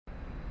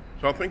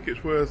So I think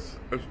it's worth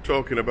us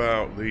talking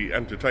about the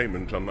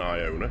entertainment on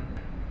Iona,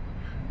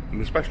 and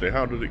especially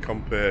how does it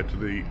compare to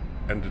the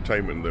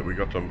entertainment that we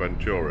got on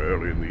Ventura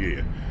early in the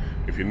year.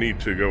 If you need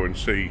to go and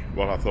see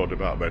what I thought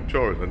about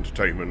Ventura's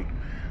entertainment,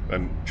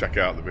 then check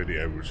out the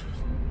videos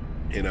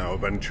in our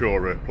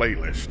Ventura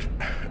playlist,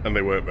 and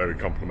they weren't very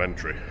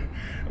complimentary,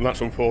 and that's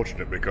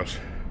unfortunate because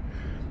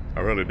I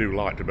really do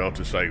like to be able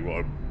to say what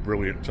a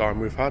brilliant time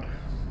we've had.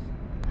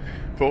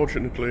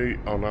 Fortunately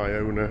on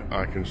Iona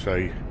I can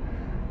say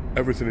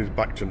everything is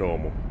back to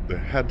normal. The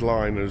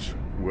headliners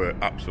were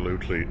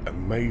absolutely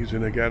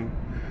amazing again,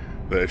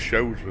 their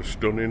shows were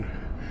stunning,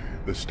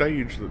 the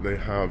stage that they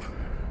have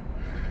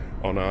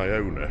on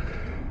Iona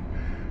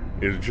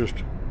is just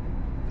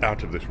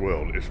out of this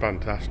world. It's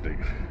fantastic.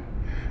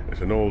 It's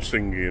an all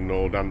singing,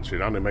 all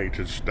dancing,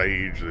 animated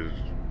stage. There's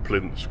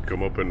plinths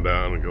come up and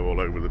down and go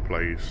all over the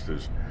place.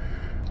 There's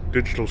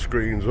digital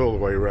screens all the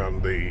way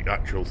around the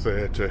actual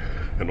theatre,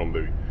 and on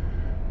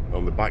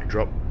the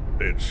backdrop,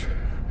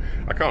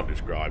 I can't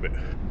describe it.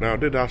 Now I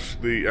did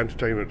ask the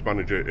entertainment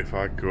manager if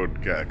I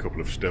could get a couple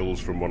of stills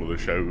from one of the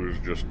shows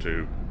just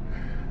to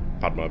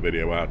pad my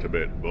video out a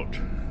bit, but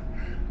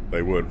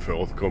they weren't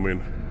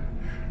forthcoming,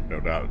 no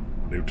doubt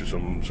due to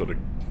some sort of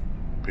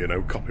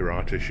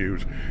copyright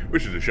issues,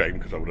 which is a shame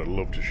because I would have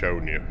loved to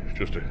show you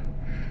just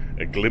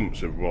a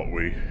glimpse of what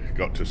we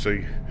got to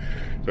see.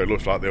 So it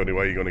looks like the only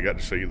way you're going to get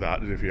to see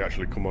that is if you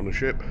actually come on a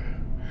ship,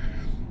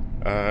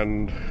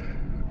 and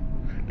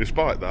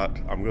despite that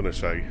I'm going to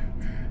say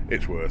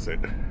it's worth it.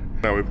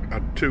 Now we've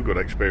had two good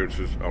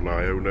experiences on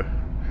Iona,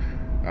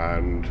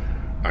 and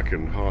I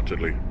can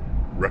heartily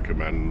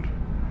recommend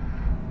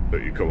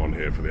that you come on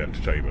here for the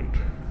entertainment.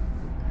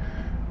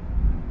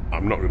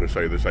 I'm not going to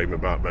say the same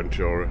about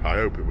Ventura. I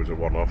hope it was a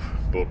one-off,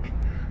 but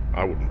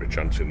I wouldn't be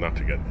chancing that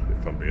again,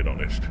 if I'm being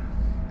honest.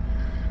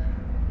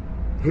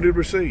 Who did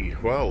we see?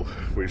 Well,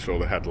 we saw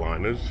the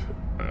headliners,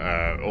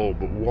 all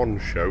but one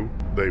show.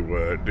 They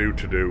were due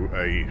to do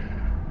a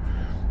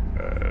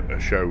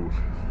show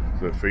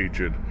that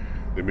featured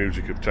the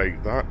music of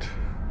Take That,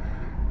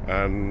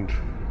 and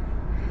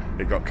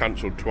it got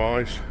cancelled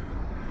twice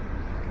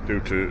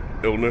due to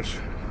illness.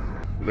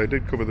 They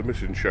did cover the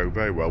missing show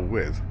very well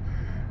with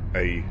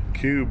a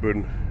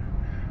Cuban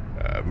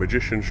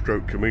magician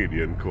stroke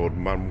comedian called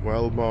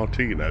Manuel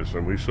Martinez,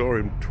 and we saw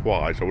him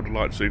twice. I would have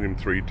liked to seen him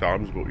 3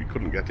 times, but we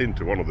couldn't get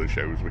into one of the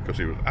shows because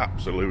he was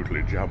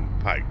absolutely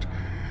jam-packed,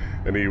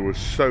 and he was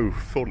so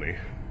funny.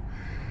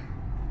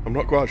 I'm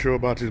not quite sure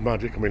about his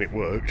magic. I mean, it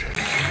worked.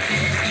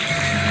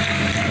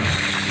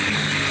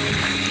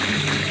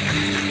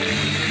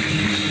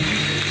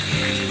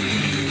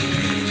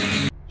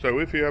 So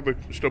if you ever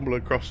stumble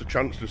across the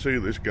chance to see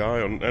this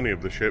guy on any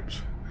of the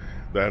ships,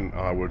 then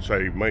I would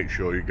say make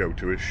sure you go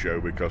to his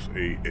show because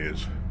he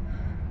is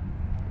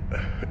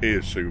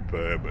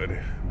superb and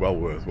well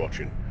worth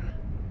watching.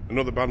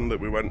 Another band that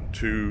we went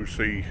to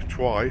see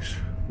twice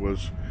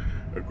was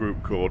a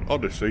group called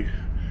ODY.C.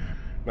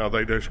 Now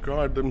they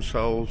described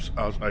themselves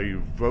as a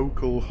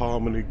vocal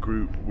harmony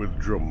group with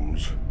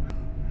drums.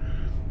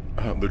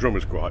 The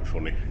drummer's quite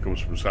funny, he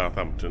comes from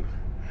Southampton,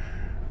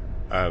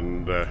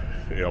 and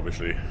he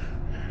obviously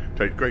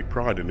takes great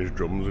pride in his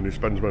drums, and he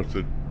spends most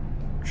of the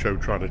show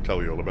trying to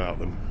tell you all about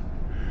them.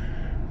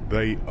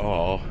 They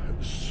are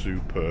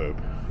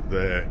superb.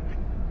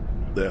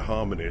 Their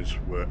harmonies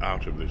were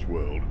out of this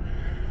world,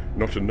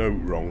 not a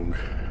note wrong,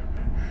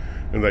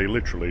 and they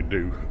literally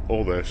do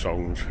all their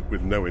songs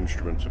with no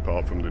instruments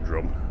apart from the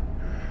drum,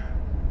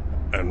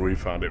 and we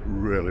found it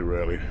really,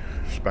 really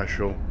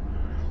special.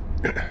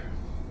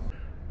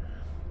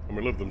 And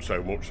we loved them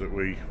so much that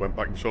we went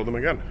back and saw them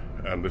again,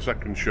 and the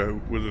second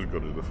show was as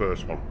good as the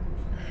first one,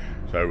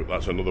 so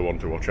that's another one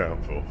to watch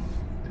out for.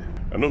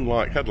 And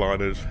unlike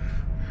headliners,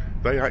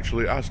 they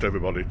actually asked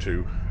everybody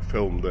to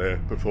film their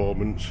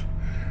performance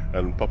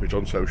and pop it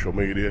on social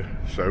media,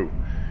 so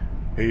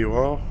here you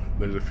are.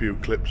 There's a few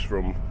clips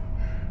from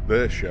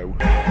their show.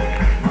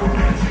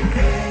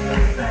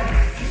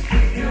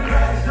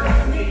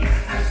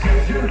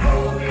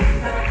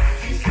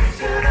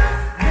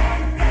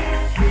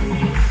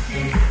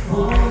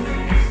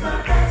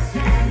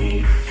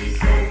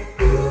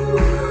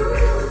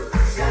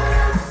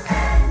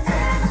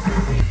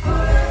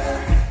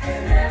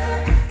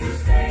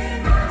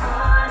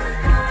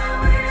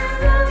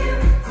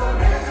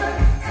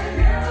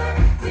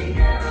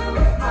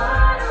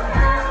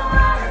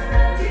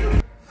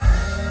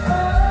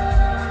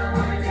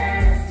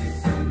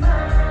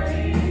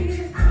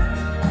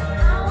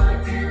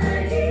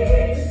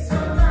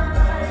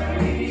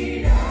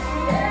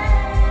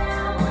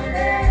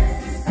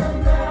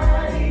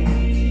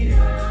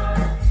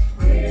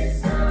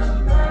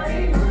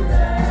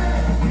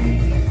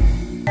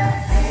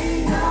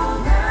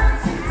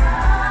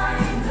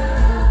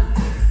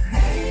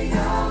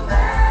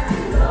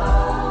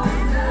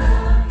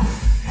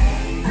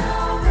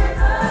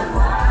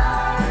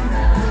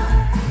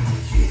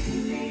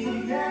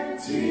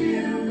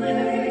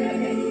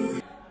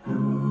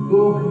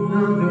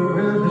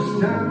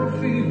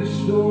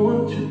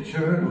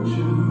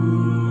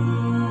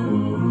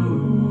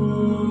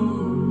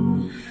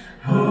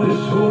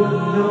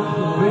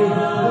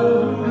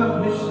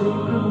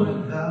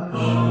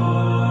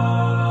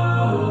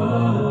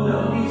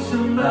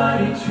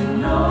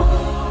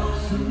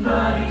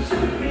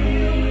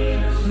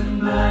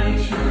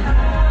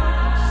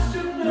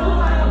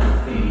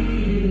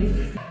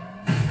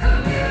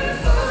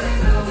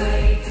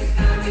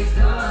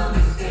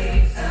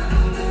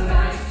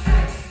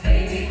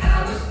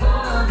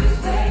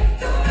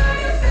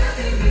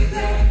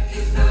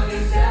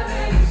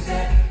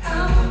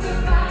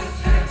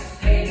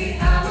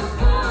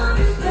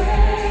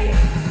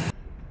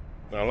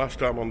 last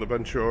time on the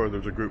Ventura there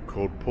was a group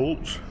called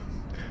Pulse,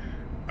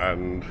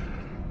 and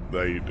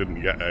they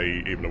didn't get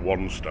even a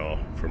 1-star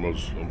from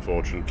us,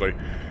 unfortunately.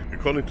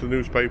 According to the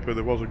newspaper,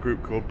 there was a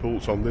group called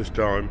Pulse on this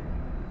time.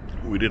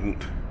 We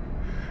didn't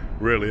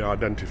really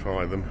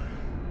identify them.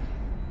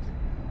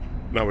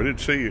 Now, we did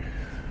see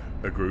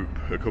a group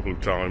a couple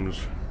of times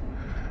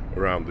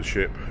around the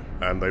ship,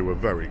 and they were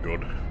very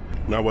good.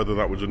 Now, whether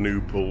that was a new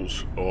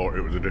Pulse or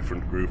it was a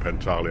different group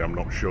entirely, I'm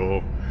not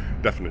sure.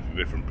 Definitely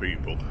different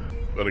people.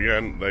 But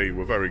again, they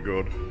were very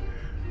good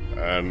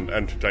and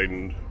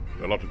entertained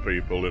a lot of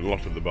people in a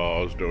lot of the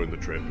bars during the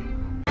trip.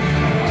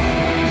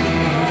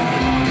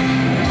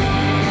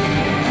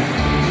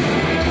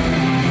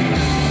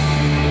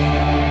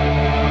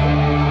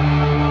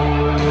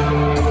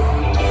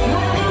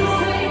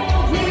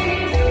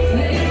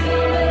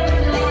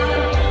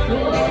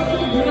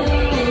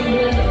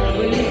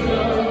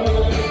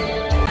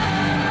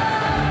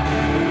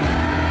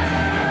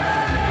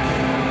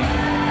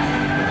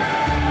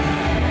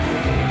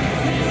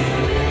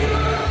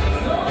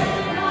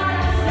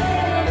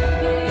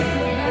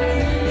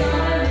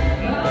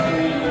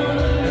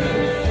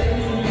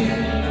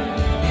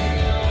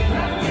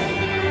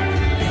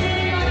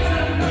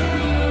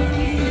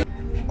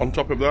 On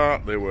top of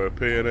that, there were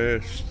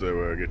pianists, there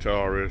were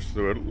guitarists,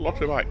 there were a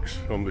lot of acts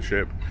on the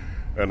ship,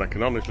 and I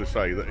can honestly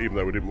say that even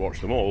though we didn't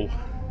watch them all,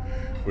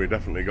 we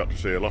definitely got to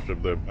see a lot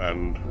of them,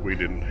 and we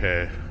didn't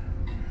hear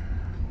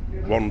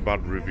one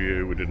bad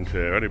review, we didn't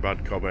hear any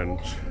bad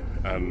comments,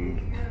 and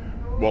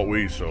what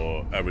we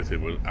saw,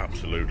 everything was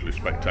absolutely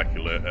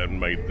spectacular and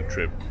made the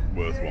trip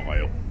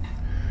worthwhile.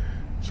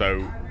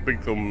 So,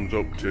 big thumbs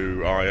up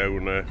to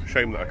Iona.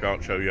 Shame that I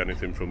can't show you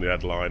anything from the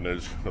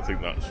headliners. I think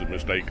that's a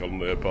mistake on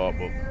their part,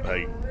 but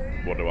hey,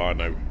 what do I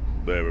know?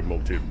 They're a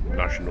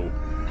multinational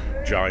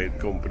giant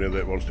company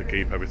that wants to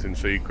keep everything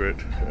secret,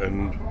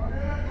 and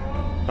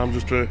I'm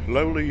just a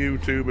lowly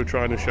YouTuber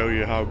trying to show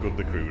you how good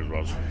the cruise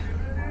was.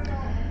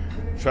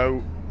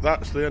 So,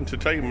 that's the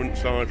entertainment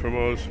side from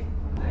us.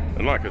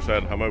 And like I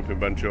said, I'm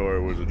hoping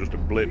Ventura was just a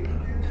blip,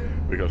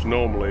 because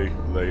normally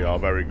they are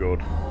very good.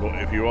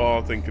 But if you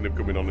are thinking of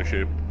coming on the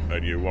ship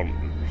and you want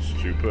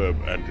superb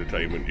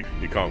entertainment,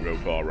 you can't go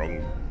far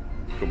wrong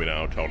coming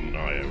out on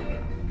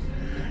Iona.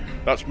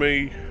 That's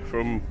me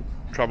from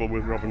Travel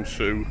with Rob and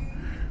Sue.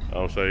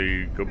 I'll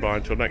say goodbye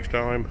until next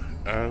time,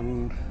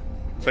 and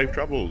safe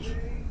travels.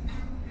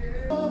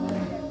 I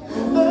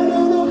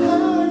don't know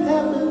how it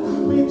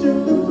happened. We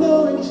took the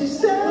floor and she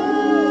said,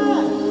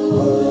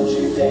 oh,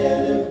 don't you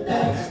dare look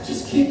back.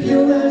 Just keep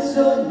your eyes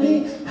on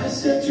me. I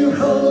said, you're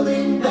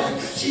holding back.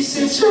 She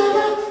said, shut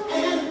up.